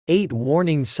8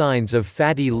 warning signs of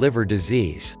fatty liver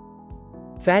disease.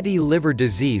 Fatty liver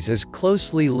disease is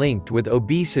closely linked with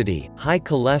obesity, high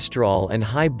cholesterol and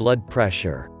high blood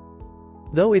pressure.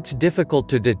 Though it's difficult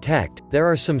to detect, there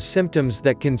are some symptoms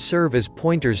that can serve as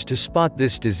pointers to spot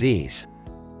this disease.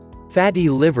 Fatty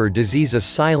liver disease, a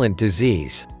silent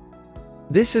disease.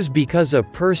 This is because a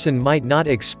person might not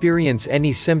experience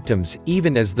any symptoms,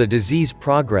 even as the disease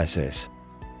progresses.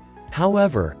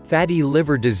 However, fatty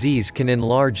liver disease can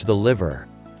enlarge the liver.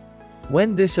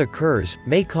 When this occurs,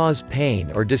 may cause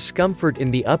pain or discomfort in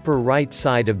the upper right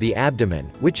side of the abdomen,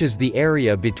 which is the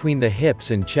area between the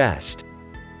hips and chest.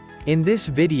 In this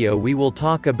video we will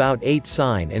talk about 8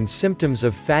 signs and symptoms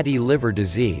of fatty liver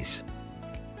disease.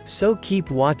 So keep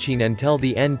watching until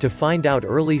the end to find out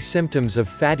early symptoms of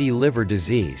fatty liver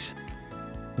disease.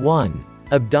 1.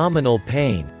 Abdominal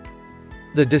pain.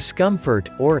 The discomfort,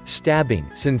 or stabbing,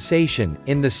 sensation,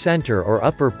 in the center or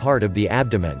upper part of the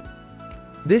abdomen.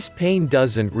 This pain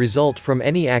doesn't result from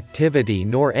any activity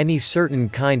nor any certain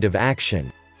kind of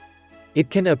action. It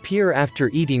can appear after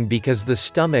eating because the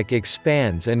stomach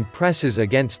expands and presses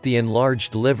against the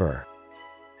enlarged liver.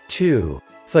 2.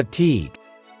 Fatigue.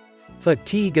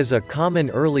 Fatigue is a common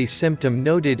early symptom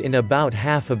noted in about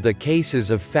half of the cases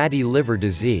of fatty liver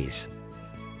disease.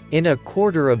 In a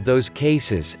quarter of those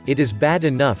cases, it is bad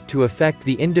enough to affect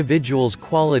the individual's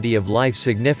quality of life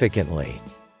significantly.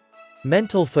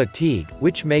 Mental fatigue,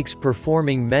 which makes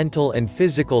performing mental and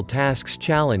physical tasks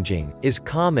challenging, is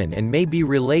common and may be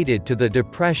related to the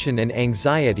depression and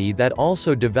anxiety that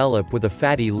also develop with a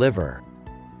fatty liver.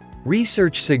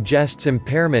 Research suggests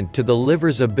impairment to the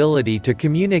liver's ability to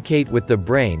communicate with the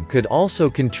brain could also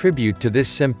contribute to this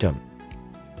symptom.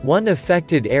 One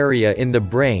affected area in the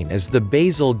brain is the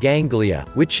basal ganglia,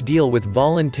 which deal with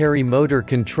voluntary motor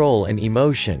control and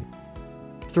emotion.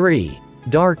 3.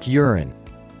 Dark urine.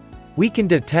 We can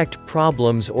detect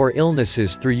problems or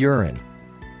illnesses through urine.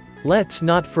 Let's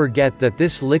not forget that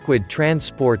this liquid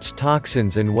transports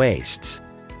toxins and wastes.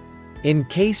 In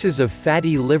cases of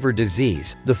fatty liver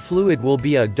disease, the fluid will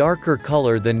be a darker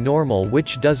color than normal,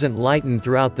 which doesn't lighten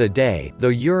throughout the day. Though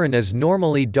urine is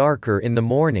normally darker in the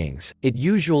mornings, it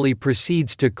usually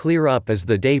proceeds to clear up as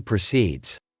the day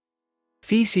proceeds.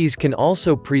 Feces can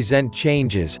also present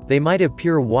changes. They might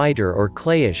appear whiter or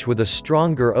clayish with a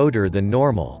stronger odor than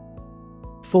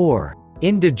normal. 4.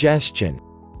 Indigestion.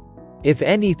 If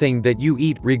anything that you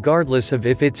eat, regardless of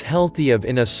if it's healthy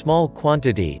in a small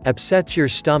quantity, upsets your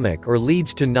stomach or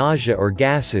leads to nausea or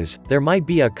gases, there might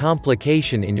be a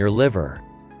complication in your liver.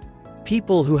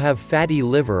 People who have fatty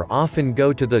liver often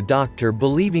go to the doctor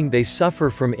believing they suffer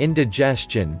from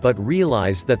indigestion but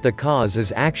realize that the cause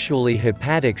is actually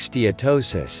hepatic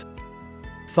steatosis.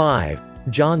 5.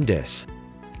 Jaundice.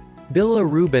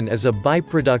 Bilirubin is a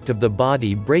byproduct of the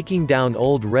body breaking down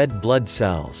old red blood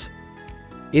cells.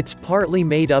 It's partly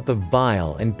made up of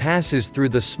bile and passes through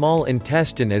the small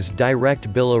intestine as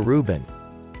direct bilirubin.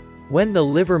 When the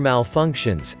liver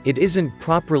malfunctions, it isn't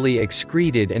properly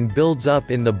excreted and builds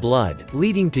up in the blood,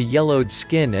 leading to yellowed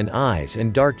skin and eyes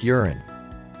and dark urine.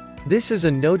 This is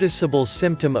a noticeable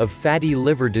symptom of fatty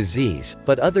liver disease,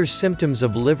 but other symptoms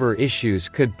of liver issues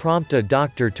could prompt a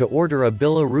doctor to order a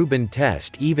bilirubin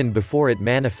test even before it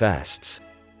manifests.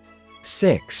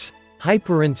 6.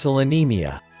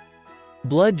 Hyperinsulinemia.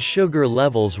 Blood sugar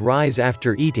levels rise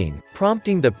after eating,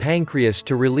 prompting the pancreas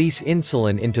to release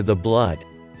insulin into the blood.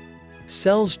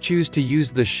 Cells choose to use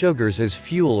the sugars as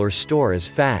fuel or store as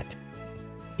fat.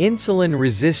 Insulin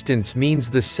resistance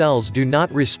means the cells do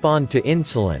not respond to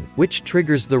insulin, which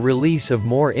triggers the release of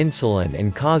more insulin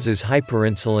and causes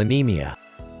hyperinsulinemia.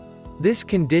 This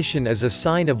condition is a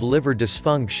sign of liver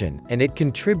dysfunction, and it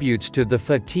contributes to the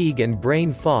fatigue and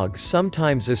brain fog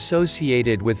sometimes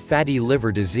associated with fatty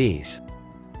liver disease.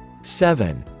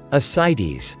 7.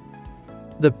 Ascites.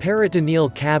 The peritoneal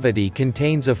cavity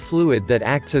contains a fluid that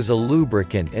acts as a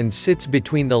lubricant and sits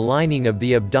between the lining of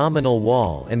the abdominal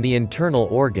wall and the internal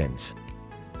organs.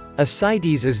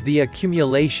 Ascites is the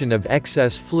accumulation of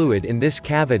excess fluid in this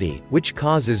cavity, which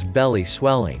causes belly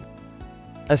swelling.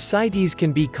 Ascites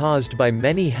can be caused by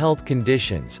many health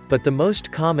conditions, but the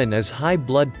most common is high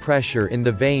blood pressure in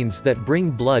the veins that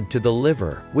bring blood to the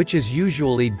liver, which is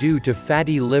usually due to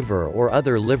fatty liver or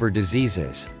other liver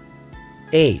diseases.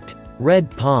 8. Red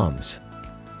palms.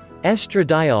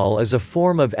 Estradiol is a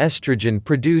form of estrogen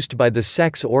produced by the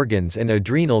sex organs and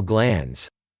adrenal glands.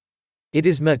 It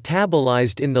is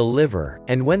metabolized in the liver,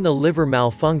 and when the liver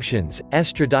malfunctions,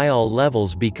 estradiol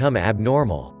levels become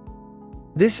abnormal.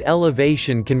 This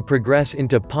elevation can progress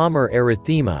into palmar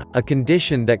erythema, a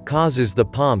condition that causes the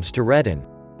palms to redden.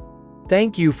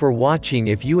 Thank you for watching.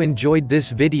 If you enjoyed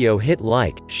this video, hit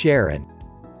like,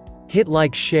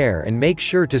 share and make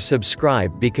sure to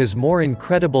subscribe because more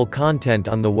incredible content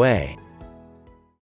on the way.